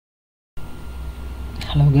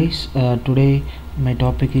Hello guys, today my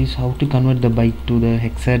topic is how to convert the byte to the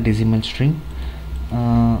hexadecimal string.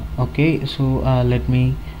 Okay, so let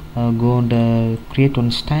me go and create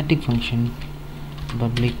one static function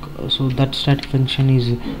public. So that static function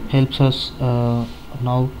is helps us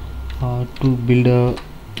now to build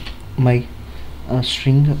my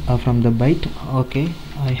string from the byte. Okay,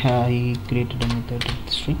 I created a method of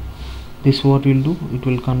the string. This what will do, it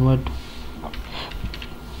will convert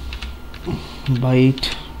byte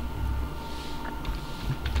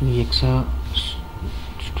to hexa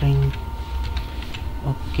string.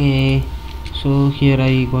 Okay, so here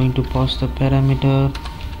I going to pass the parameter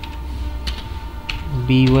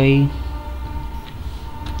by.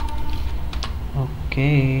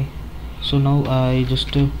 Okay, so now I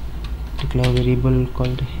just declare a variable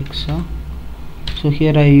called hexa. So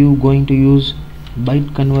here I you going to use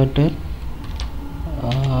byte converter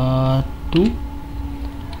to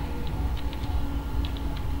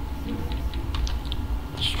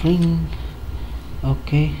string.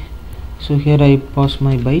 Okay, so here I pass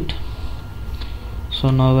my byte. So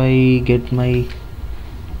now I get my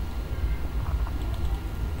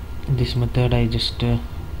this method. I just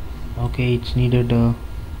okay, it's needed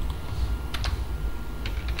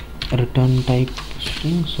return type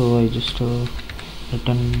string, so I just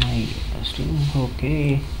return my string.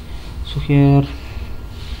 Okay, so here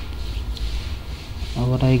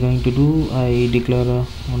what I going to do, I declare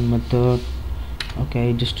one method. Okay,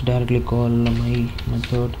 I just directly call my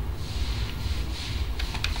method.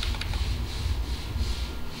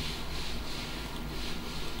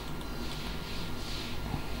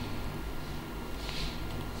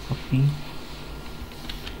 Copy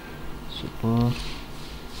super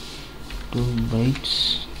 2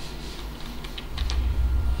 bytes.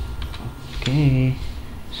 Okay,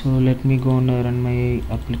 so let me go and run my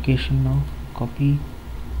application now. Copy,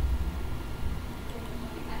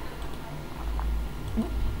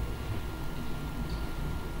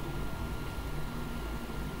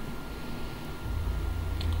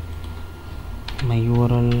 my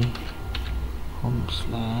URL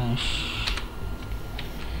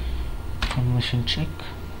home/conversion check.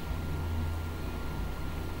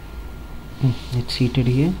 It's seated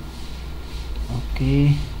here.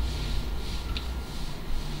 Okay,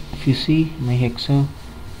 if you see my hexa,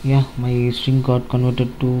 yeah, my string got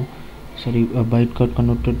converted to a byte got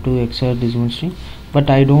converted to hexadecimal string, but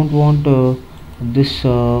I don't want this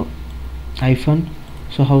hyphen.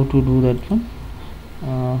 So how to do that one?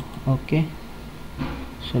 Okay,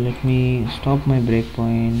 so let me stop my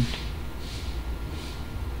breakpoint.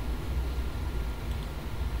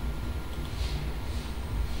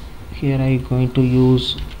 Here I going to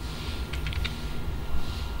use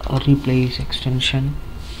a replace extension,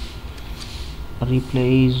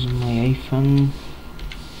 replace my hyphen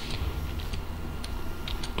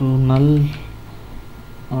to null.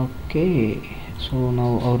 Okay, so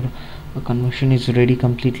now our conversion is ready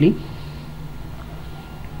completely.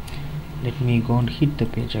 Let me go and hit the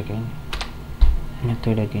page again,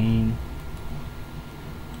 method again.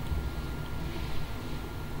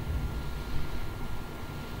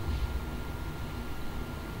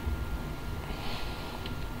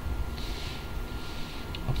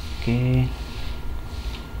 Okay,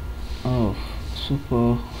 oh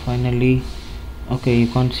super, finally. Okay, you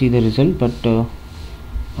can't see the result, but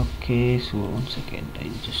okay, so one second,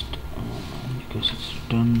 I just because it's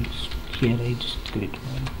returned here, I just create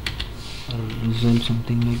a result,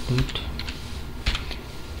 something like that.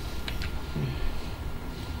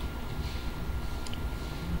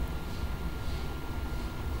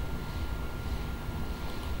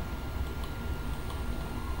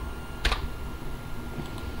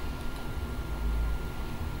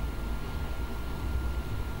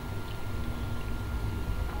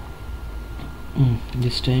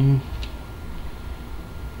 This time,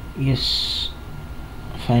 yes,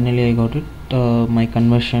 finally I got it, my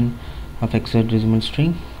conversion of hexadecimal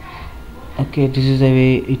string. Okay, this is a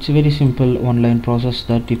way, it's a very simple online process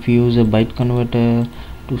that if you use a byte converter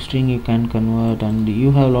to string, you can convert, and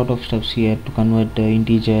you have a lot of steps here to convert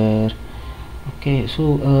integer. Okay,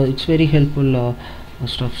 so it's very helpful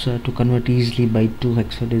stuff to convert easily byte to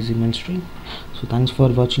hexadecimal string. So thanks for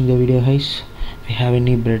watching the video guys. If you have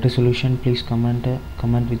any better solution, please comment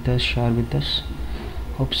with us, share with us.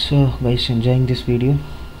 Hope so guys enjoying this video.